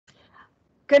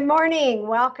Good morning.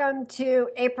 Welcome to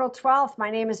April 12th.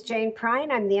 My name is Jane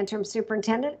Pryne. I'm the Interim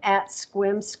Superintendent at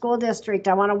Sequim School District.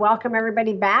 I want to welcome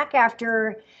everybody back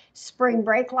after spring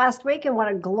break last week, and what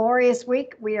a glorious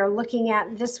week we are looking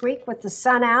at this week with the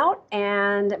sun out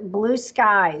and blue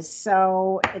skies.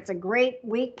 So it's a great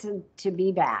week to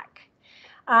be back.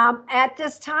 At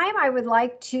this time, I would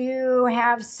like to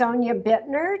have Sonia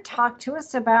Bittner talk to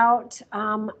us about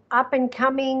up and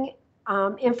coming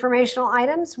informational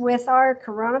items with our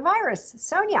coronavirus.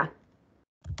 Sonia.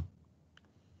 Good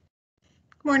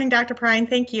morning, Dr. Pryne.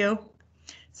 Thank you.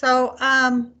 So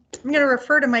I'm going to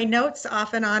refer to my notes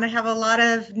off and on. I have a lot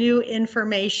of new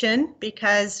information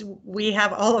because we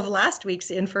have all of last week's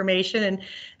information, and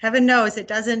heaven knows it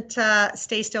doesn't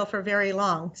stay still for very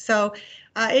long. So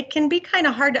it can be kind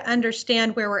of hard to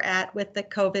understand where we're at with the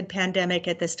COVID pandemic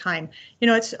at this time. You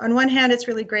know, it's on one hand, it's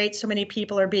really great. So many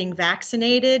people are being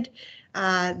vaccinated.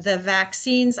 The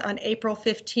vaccines on April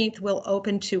 15th will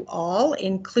open to all,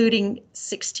 including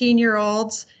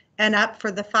 16-year-olds and up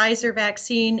for the Pfizer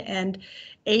vaccine, and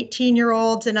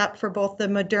 18-year-olds and up for both the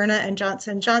Moderna and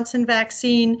Johnson & Johnson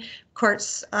vaccine. Of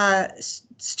course,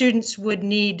 students would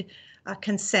need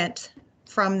consent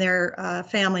from their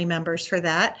family members for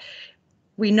that.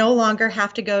 We no longer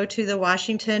have to go to the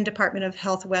Washington Department of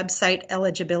Health website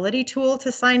eligibility tool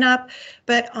to sign up.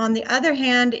 But on the other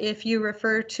hand, if you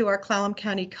refer to our Clallam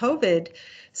County COVID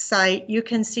site, you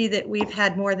can see that we've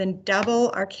had more than double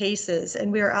our cases,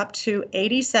 and we are up to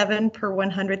 87 per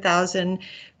 100,000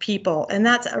 people. And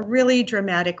that's a really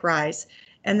dramatic rise.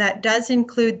 And that does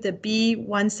include the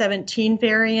B117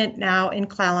 variant now in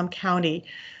Clallam County.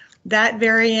 That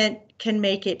variant can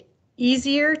make it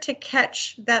easier to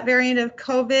catch that variant of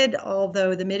COVID,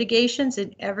 although the mitigations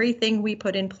and everything we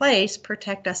put in place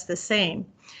protect us the same.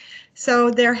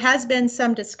 So there has been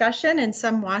some discussion, and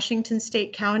some Washington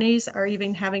state counties are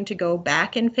even having to go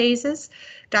back in phases.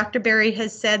 Dr. Berry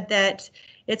has said that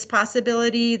it's a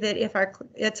possibility that if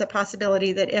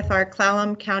our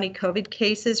Clallam County COVID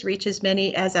cases reach as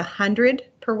many as 100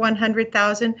 per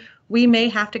 100,000, we may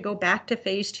have to go back to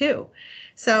phase 2.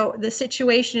 So the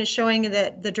situation is showing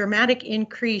that the dramatic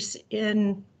increase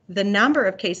in the number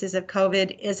of cases of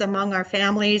COVID is among our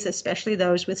families, especially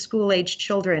those with school-aged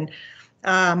children,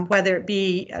 whether it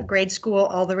be grade school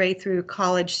all the way through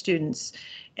college students.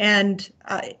 And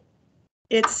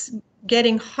it's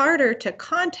getting harder to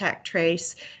contact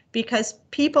trace because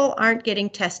people aren't getting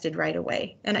tested right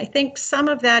away. And I think some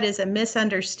of that is a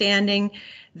misunderstanding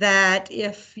that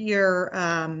if you're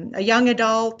a young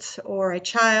adult or a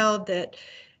child, that,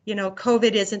 you know,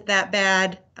 COVID isn't that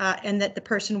bad and that the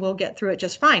person will get through it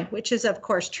just fine, which is of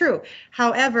course true.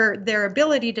 However, their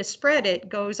ability to spread it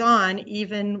goes on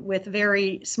even with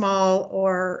very small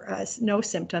or no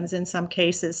symptoms in some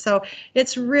cases. So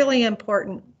it's really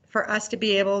important for us to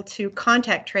be able to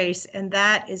contact trace, and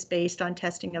that is based on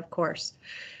testing, of course.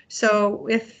 So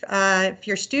if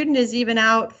your student is even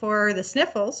out for the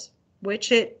sniffles,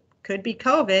 which it could be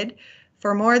COVID,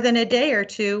 for more than a day or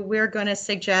two, we're going to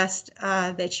suggest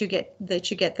that you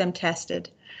get them tested.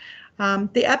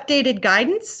 The updated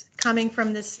guidance coming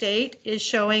from the state is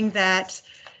showing that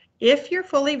if you're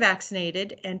fully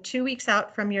vaccinated and 2 weeks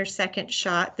out from your second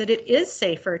shot, that it is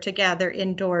safer to gather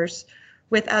indoors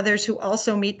with others who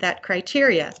also meet that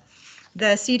criteria.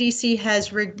 The CDC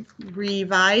has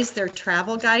revised their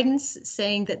travel guidance,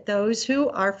 saying that those who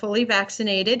are fully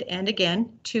vaccinated, and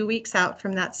again, 2 weeks out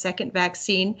from that second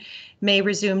vaccine, may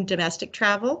resume domestic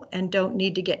travel and don't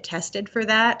need to get tested for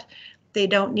that. They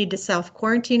don't need to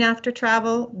self-quarantine after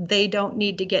travel. They don't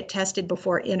need to get tested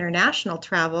before international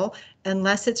travel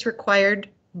unless it's required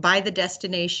by the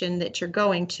destination that you're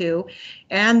going to,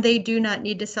 and they do not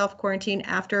need to self-quarantine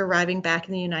after arriving back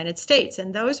in the United States,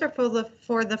 and those are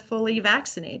for the fully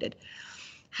vaccinated.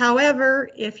 However,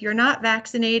 if you're not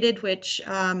vaccinated, which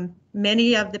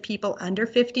many of the people under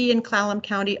 50 in Clallam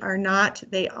County are not,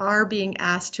 they are being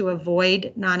asked to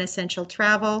avoid non-essential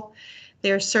travel.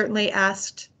 They're certainly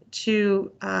asked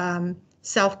to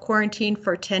self-quarantine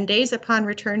for 10 days upon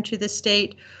return to the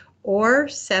state, or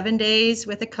 7 days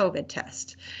with a COVID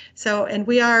test. So, and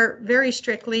we are very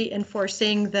strictly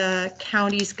enforcing the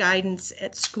county's guidance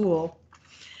at school.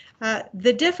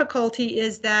 The difficulty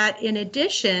is that in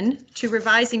addition to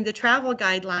revising the travel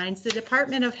guidelines, the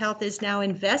Department of Health is now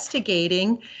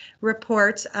investigating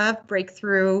reports of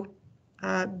breakthrough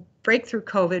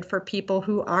COVID for people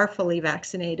who are fully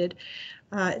vaccinated.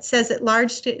 It says that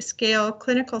large-scale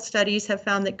clinical studies have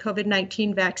found that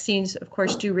COVID-19 vaccines, of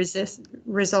course, do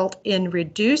result in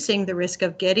reducing the risk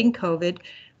of getting COVID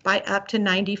by up to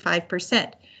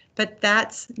 95%. But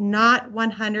that's not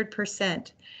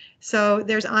 100%. So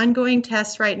there's ongoing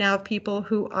tests right now of people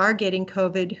who are getting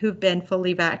COVID who've been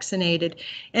fully vaccinated.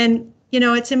 And, you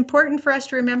know, it's important for us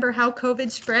to remember how COVID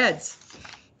spreads.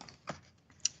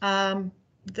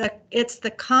 It's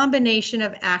the combination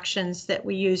of actions that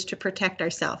we use to protect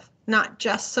ourselves, not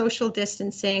just social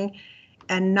distancing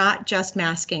and not just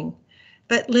masking,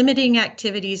 but limiting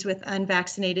activities with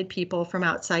unvaccinated people from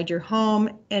outside your home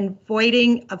and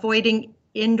avoiding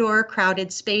indoor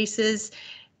crowded spaces,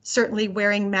 certainly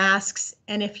wearing masks.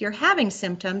 And if you're having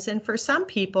symptoms, and for some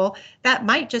people, that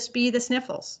might just be the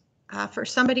sniffles. For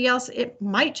somebody else, it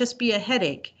might just be a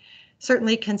headache.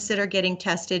 Certainly consider getting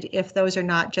tested if those are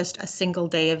not just a single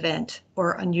day event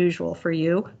or unusual for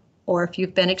you, or if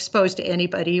you've been exposed to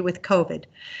anybody with COVID.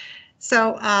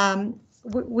 So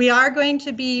we are going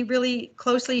to be really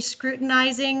closely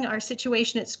scrutinizing our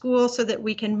situation at school so that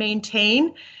we can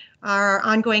maintain our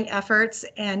ongoing efforts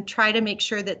and try to make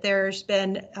sure that there's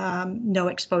been no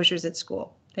exposures at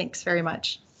school. Thanks very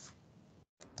much.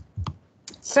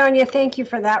 Sonia, thank you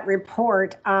for that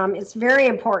report. It's very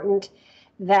important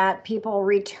that people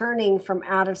returning from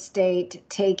out of state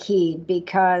take heed,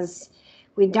 because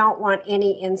we don't want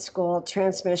any in-school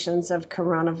transmissions of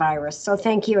coronavirus. So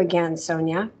thank you again,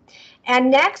 Sonia. And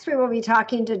next we will be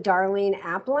talking to Darlene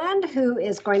Appland, who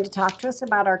is going to talk to us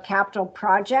about our capital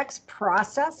projects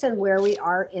process and where we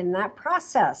are in that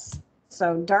process.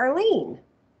 So Darlene.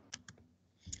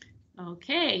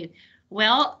 Okay.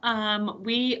 Well,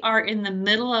 we are in the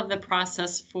middle of the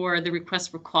process for the request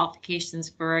for qualifications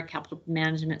for our capital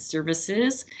management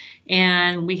services.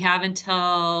 And we have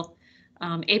until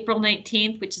April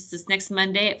 19th, which is this next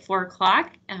Monday at 4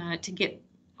 o'clock, to get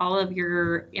all of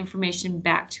your information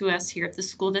back to us here at the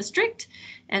school district.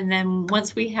 And then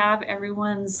once we have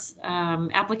everyone's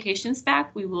applications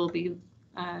back, we will be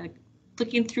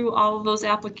looking through all of those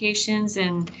applications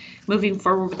and moving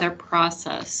forward with our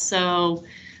process. So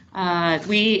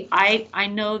I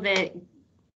know that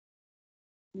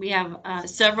we have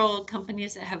several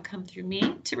companies that have come through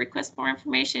me to request more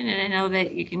information, and I know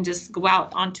that you can just go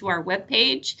out onto our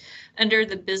webpage under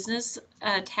the business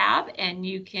tab, and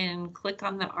you can click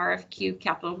on the RFQ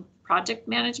Capital Project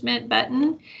Management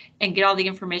button and get all the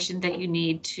information that you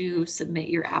need to submit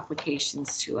your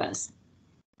applications to us.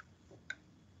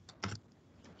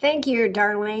 Thank you,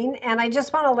 Darlene. And I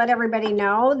just want to let everybody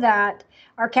know that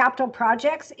our capital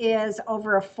projects is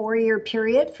over a 4-year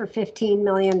period for $15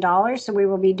 million. So we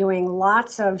will be doing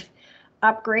lots of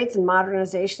upgrades and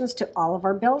modernizations to all of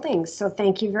our buildings. So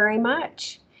thank you very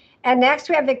much. And next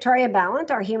we have Victoria Ballant,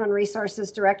 our Human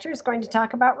Resources Director, is going to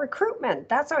talk about recruitment.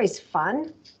 That's always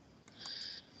fun.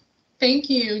 Thank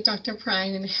you, Dr.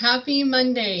 Pryne, and happy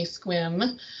Monday,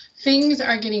 SQUIM. Things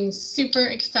are getting super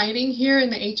exciting here in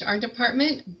the HR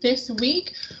department. This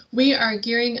week, we are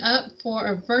gearing up for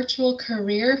a virtual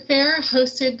career fair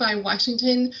hosted by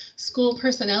Washington School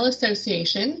Personnel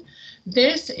Association.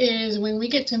 This is when we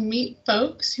get to meet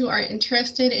folks who are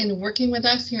interested in working with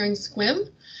us here in SQUIM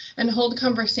and hold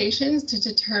conversations to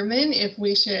determine if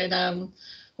we should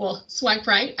well, swipe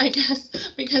right, I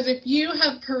guess, because if you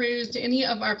have perused any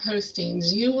of our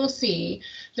postings, you will see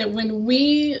that when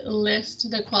we list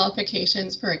the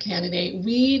qualifications for a candidate,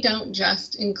 we don't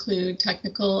just include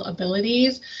technical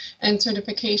abilities and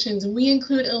certifications. We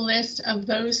include a list of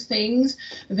those things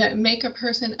that make a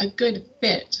person a good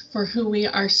fit for who we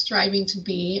are striving to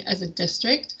be as a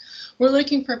district. We're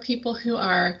looking for people who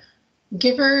are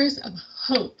givers of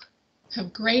hope,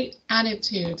 have great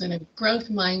attitudes and a growth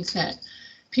mindset.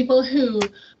 People who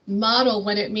model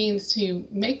what it means to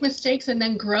make mistakes and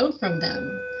then grow from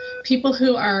them. People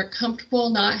who are comfortable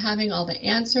not having all the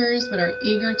answers, but are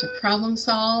eager to problem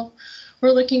solve.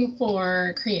 We're looking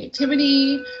for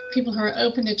creativity, people who are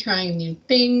open to trying new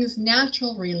things,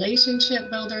 natural relationship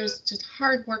builders, just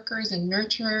hard workers and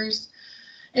nurturers.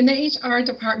 In the HR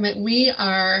department, we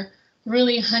are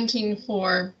really hunting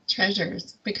for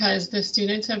treasures because the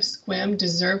students of SQUIM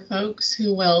deserve folks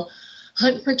who will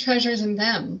hunt for treasures in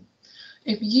them.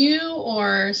 If you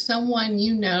or someone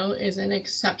you know is an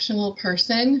exceptional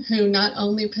person who not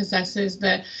only possesses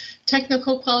the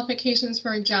technical qualifications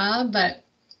for a job, but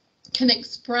can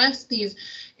express these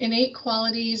innate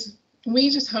qualities, we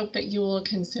just hope that you will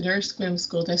consider SQUIM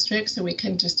School District so we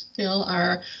can just fill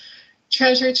our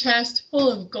treasure chest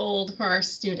full of gold for our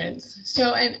students.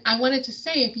 So, and I wanted to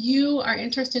say, if you are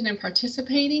interested in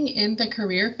participating in the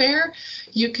career fair,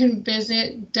 you can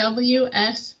visit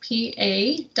WSPA.net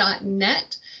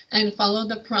and follow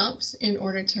the prompts in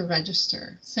order to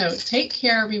register. So take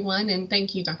care, everyone, and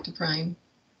thank you, Dr. Pryne.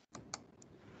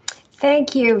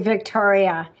 Thank you,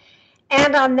 Victoria.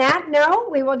 And on that note,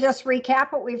 we will just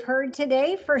recap what we've heard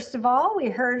today. First of all, we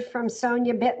heard from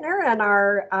Sonia Bittner and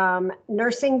our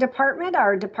nursing department,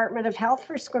 our Department of Health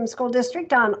for Sequim School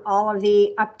District, on all of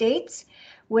the updates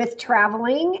with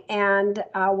traveling and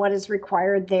what is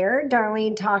required there.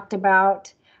 Darlene talked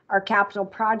about our capital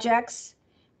projects,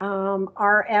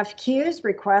 RFQs,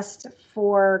 requests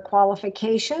for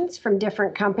qualifications from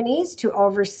different companies to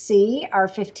oversee our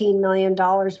 $15 million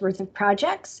worth of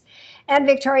projects. And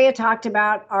Victoria talked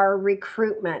about our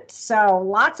recruitment. So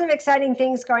lots of exciting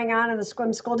things going on in the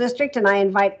Sequim School District, and I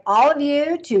invite all of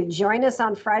you to join us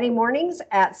on Friday mornings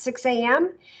at 6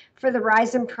 a.m. for the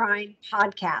Rise and Pryne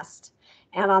podcast.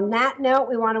 And on that note,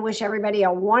 we want to wish everybody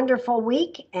a wonderful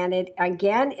week. And it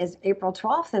again is April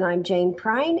 12th, and I'm Jane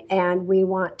Pryne, and we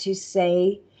want to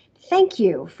say thank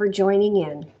you for joining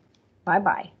in.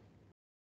 Bye-bye.